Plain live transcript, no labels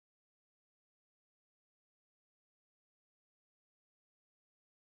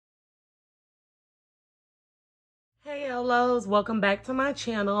Hey hellos, welcome back to my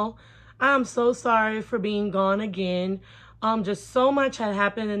channel. I'm so sorry for being gone again. Just so much had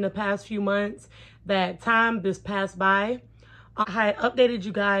happened in the past few months that time just passed by. I had updated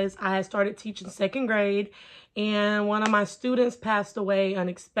you guys. I had started teaching second grade and one of my students passed away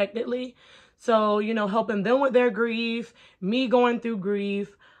unexpectedly. So, helping them with their grief, me going through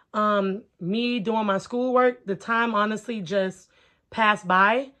grief, me doing my schoolwork, the time honestly just passed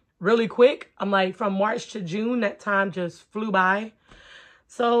by really quick. I'm like, from March to June, that time just flew by.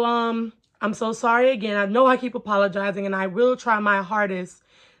 So, I'm so sorry again. I know I keep apologizing and I will try my hardest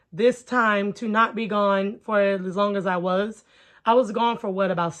this time to not be gone for as long as I was. I was gone for what,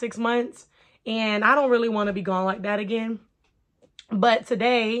 about 6 months? And I don't really want to be gone like that again. But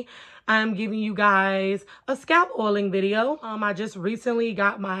today I'm giving you guys a scalp oiling video. I just recently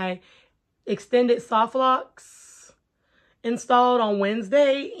got my extended soft locks installed on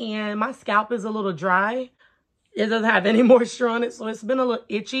Wednesday and my scalp is a little dry. It doesn't have any moisture on it, so it's been a little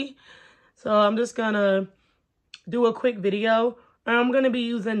itchy. So I'm just gonna do a quick video. I'm gonna be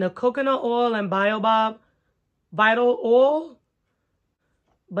using the coconut oil and Baobab Vital Oil.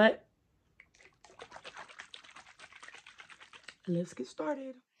 But let's get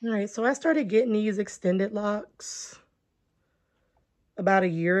started. All right, so I started getting these extended locks about a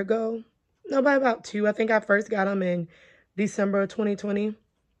year ago. No, about 2. I think I first got them in December of 2020.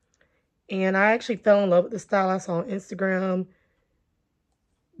 And I actually fell in love with the style. I saw on Instagram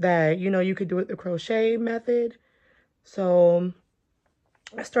that, you could do it the crochet method. So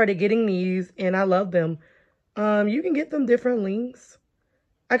I started getting these and I love them. You can get them different lengths.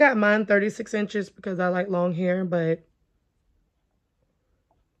 I got mine 36 inches because I like long hair, but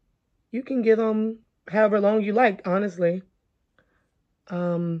you can get them however long you like, honestly.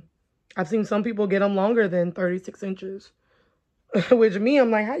 I've seen some people get them longer than 36 inches. Which me,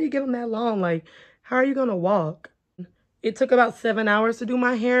 I'm like, how you get them that long? Like, how are you going to walk? It took about 7 hours to do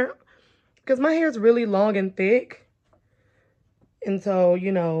my hair because my hair is really long and thick. And so,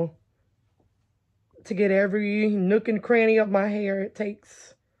 to get every nook and cranny of my hair, it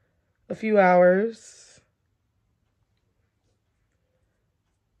takes a few hours.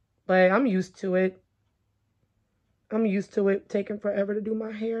 But I'm used to it. I'm used to it taking forever to do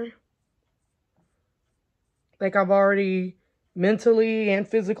my hair. Like, I've already mentally and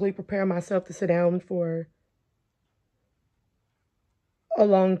physically prepared myself to sit down for a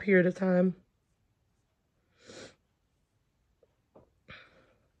long period of time.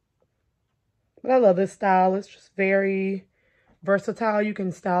 But I love this style. It's just very versatile. You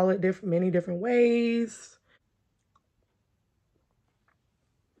can style it many different ways.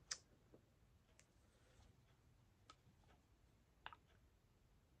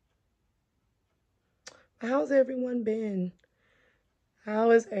 How's everyone been?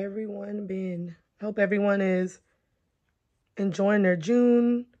 How has everyone been? I hope everyone is enjoying their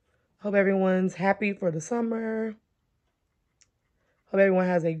June. Hope everyone's happy for the summer. Hope everyone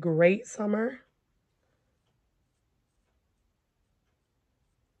has a great summer.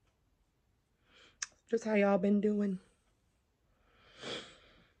 Just how y'all been doing?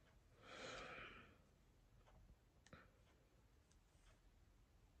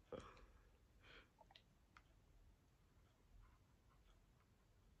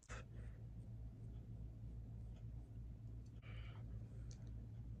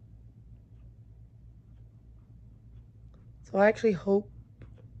 So I actually hope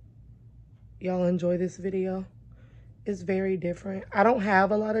y'all enjoy this video. It's very different. I don't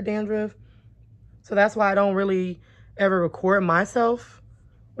have a lot of dandruff, so that's why I don't really ever record myself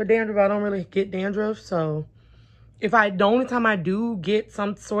with dandruff. I don't really get dandruff, so the only time I do get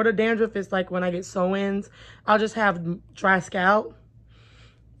some sort of dandruff is like when I get sew-ins. I'll just have dry scalp.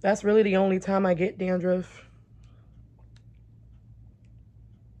 That's really the only time I get dandruff.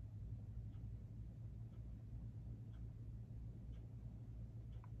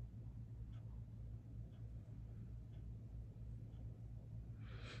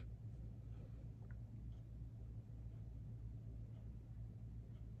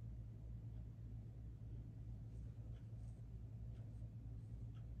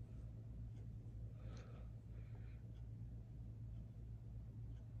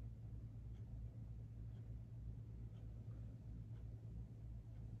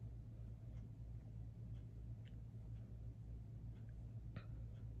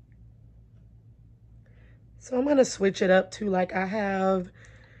 So I'm going to switch it up to, like, I have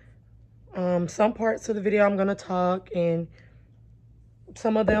some parts of the video I'm going to talk and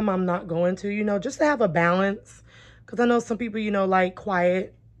some of them I'm not going to, just to have a balance. Because I know some people, like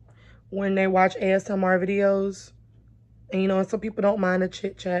quiet when they watch ASMR videos. And, and some people don't mind a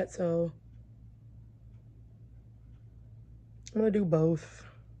chit chat, so. I'm gonna do both.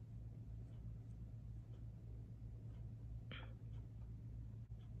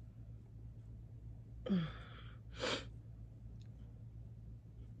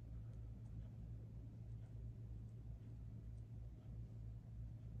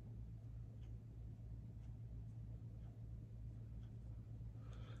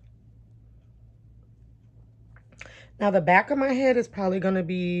 Now the back of my head is probably gonna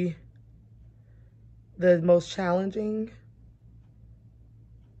be the most challenging.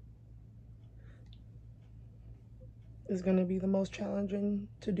 Is gonna be the most challenging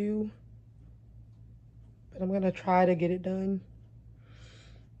to do. But I'm gonna try to get it done.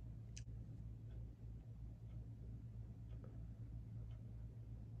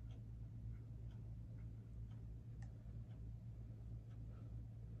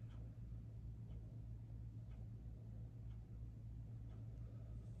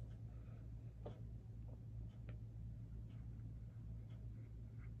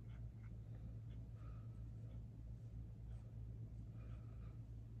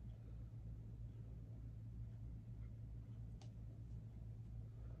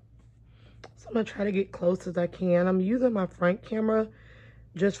 So I'm gonna try to get close as I can. I'm using my front camera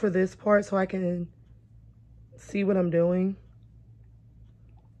just for this part so I can see what I'm doing.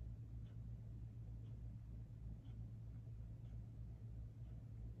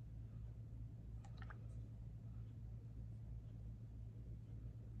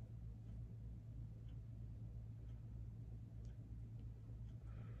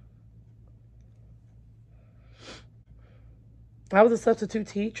 I was a substitute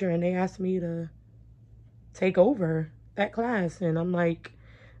teacher and they asked me to take over that class. And I'm like,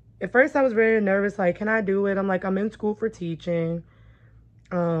 at first I was very nervous, like, can I do it? I'm like, I'm in school for teaching.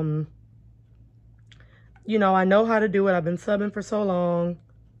 You know, I know how to do it. I've been subbing for so long,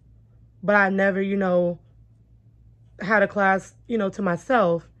 but I never, you know, had a class, you know, to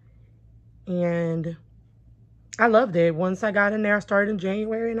myself. And I loved it. Once I got in there, I started in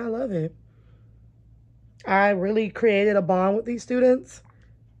January and I love it. I really created a bond with these students,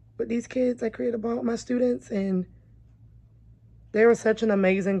 with these kids. I created a bond with my students and they were such an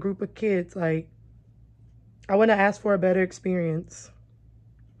amazing group of kids. Like, I wouldn't have asked for a better experience.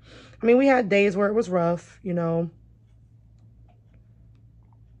 I mean, we had days where it was rough, you know.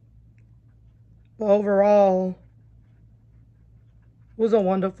 But overall, it was a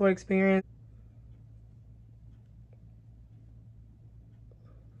wonderful experience.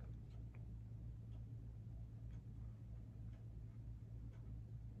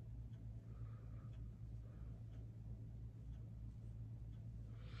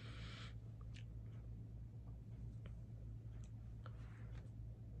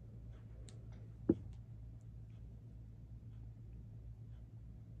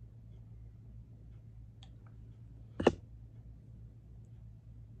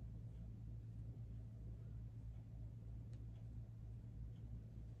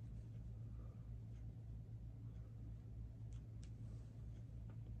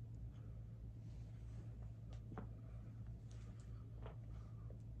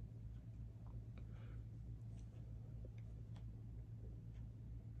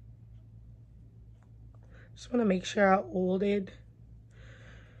 Just want to make sure I oiled it.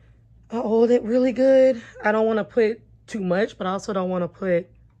 I oiled it really good. I don't want to put too much, but I also don't want to put,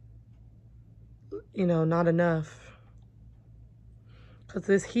 you know, not enough. Because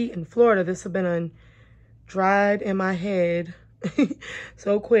this heat in Florida, this has been dried in my head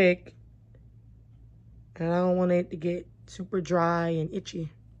so quick. And I don't want it to get super dry and itchy.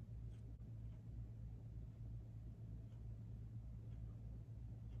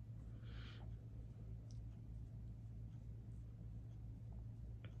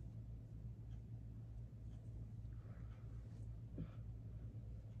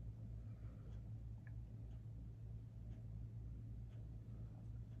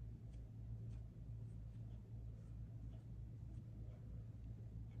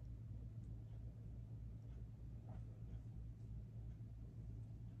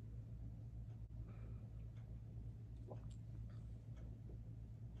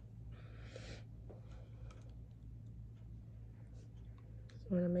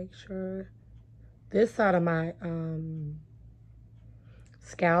 I want to make sure this side of my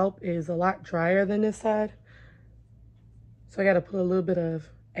scalp is a lot drier than this side. So I got to put a little bit of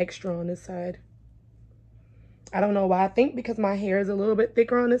extra on this side. I don't know why. I think because my hair is a little bit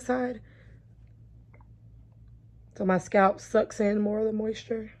thicker on this side. So my scalp sucks in more of the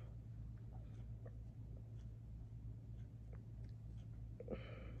moisture.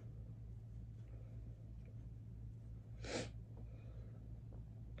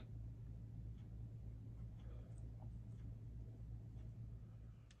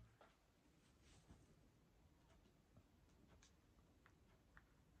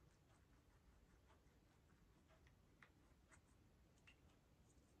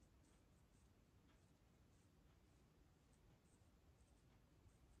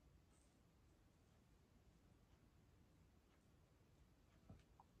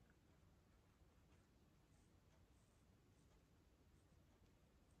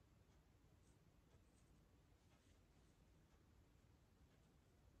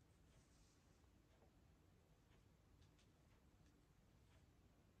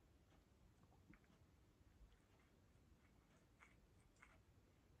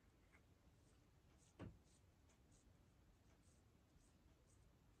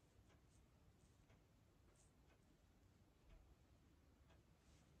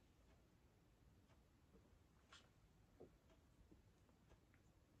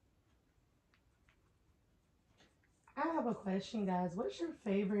 have a question, guys. What's your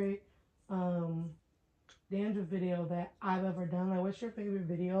favorite dandruff video that I've ever done? Like, what's your favorite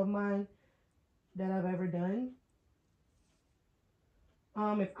video of mine that I've ever done?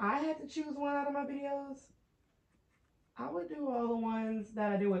 If I had to choose one out of my videos, I would do all the ones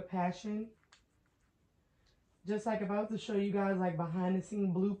that I do with passion. Just like if I was to show you guys like behind the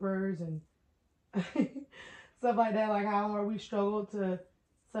scene bloopers and stuff like that, like how hard we struggled to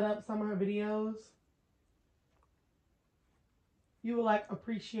set up some of her videos, you will like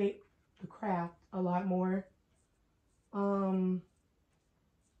appreciate the craft a lot more. I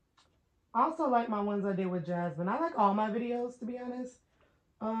also like my ones I did with Jasmine. I like all my videos, to be honest.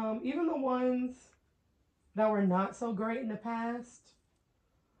 Even the ones that were not so great in the past.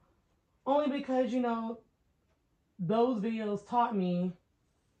 Only because, you know, those videos taught me,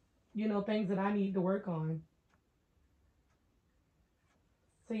 you know, things that I need to work on.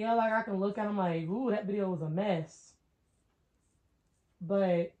 So yeah, like I can look at them like, ooh, that video was a mess.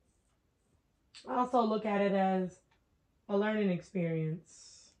 But I also look at it as a learning experience.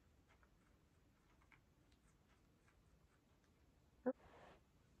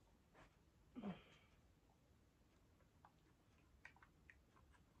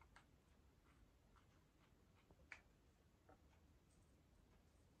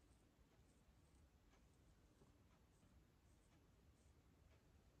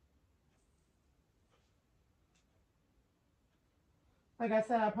 Like I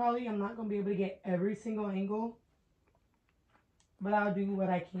said, I probably am not going to be able to get every single angle, but I'll do what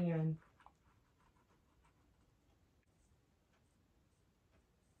I can.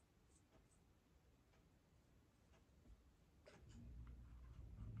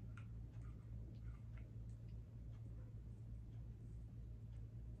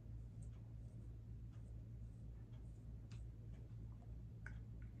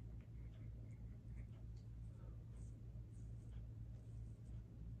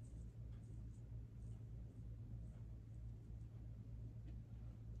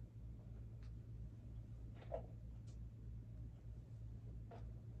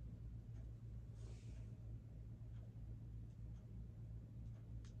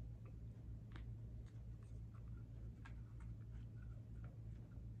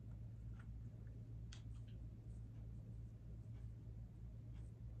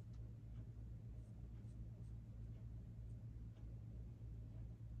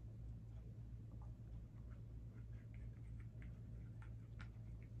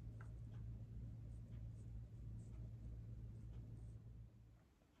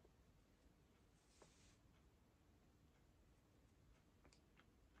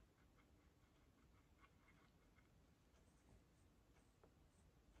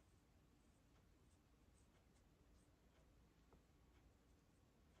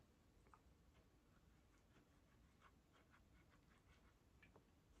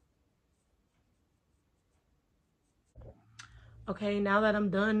 Okay, now that I'm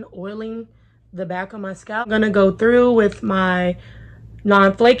done oiling the back of my scalp, I'm going to go through with my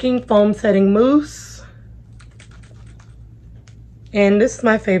non-flaking foam setting mousse. And this is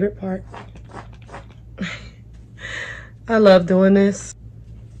my favorite part. I love doing this.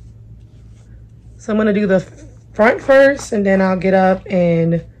 So I'm going to do the front first, and then I'll get up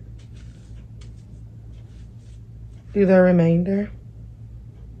and do the remainder.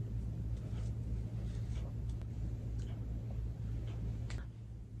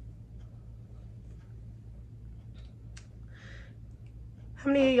 How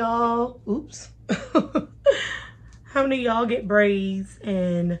many of y'all, oops. How many of y'all get braids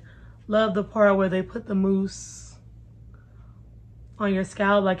and love the part where they put the mousse on your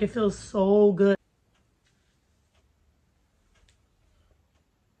scalp? Like, it feels so good.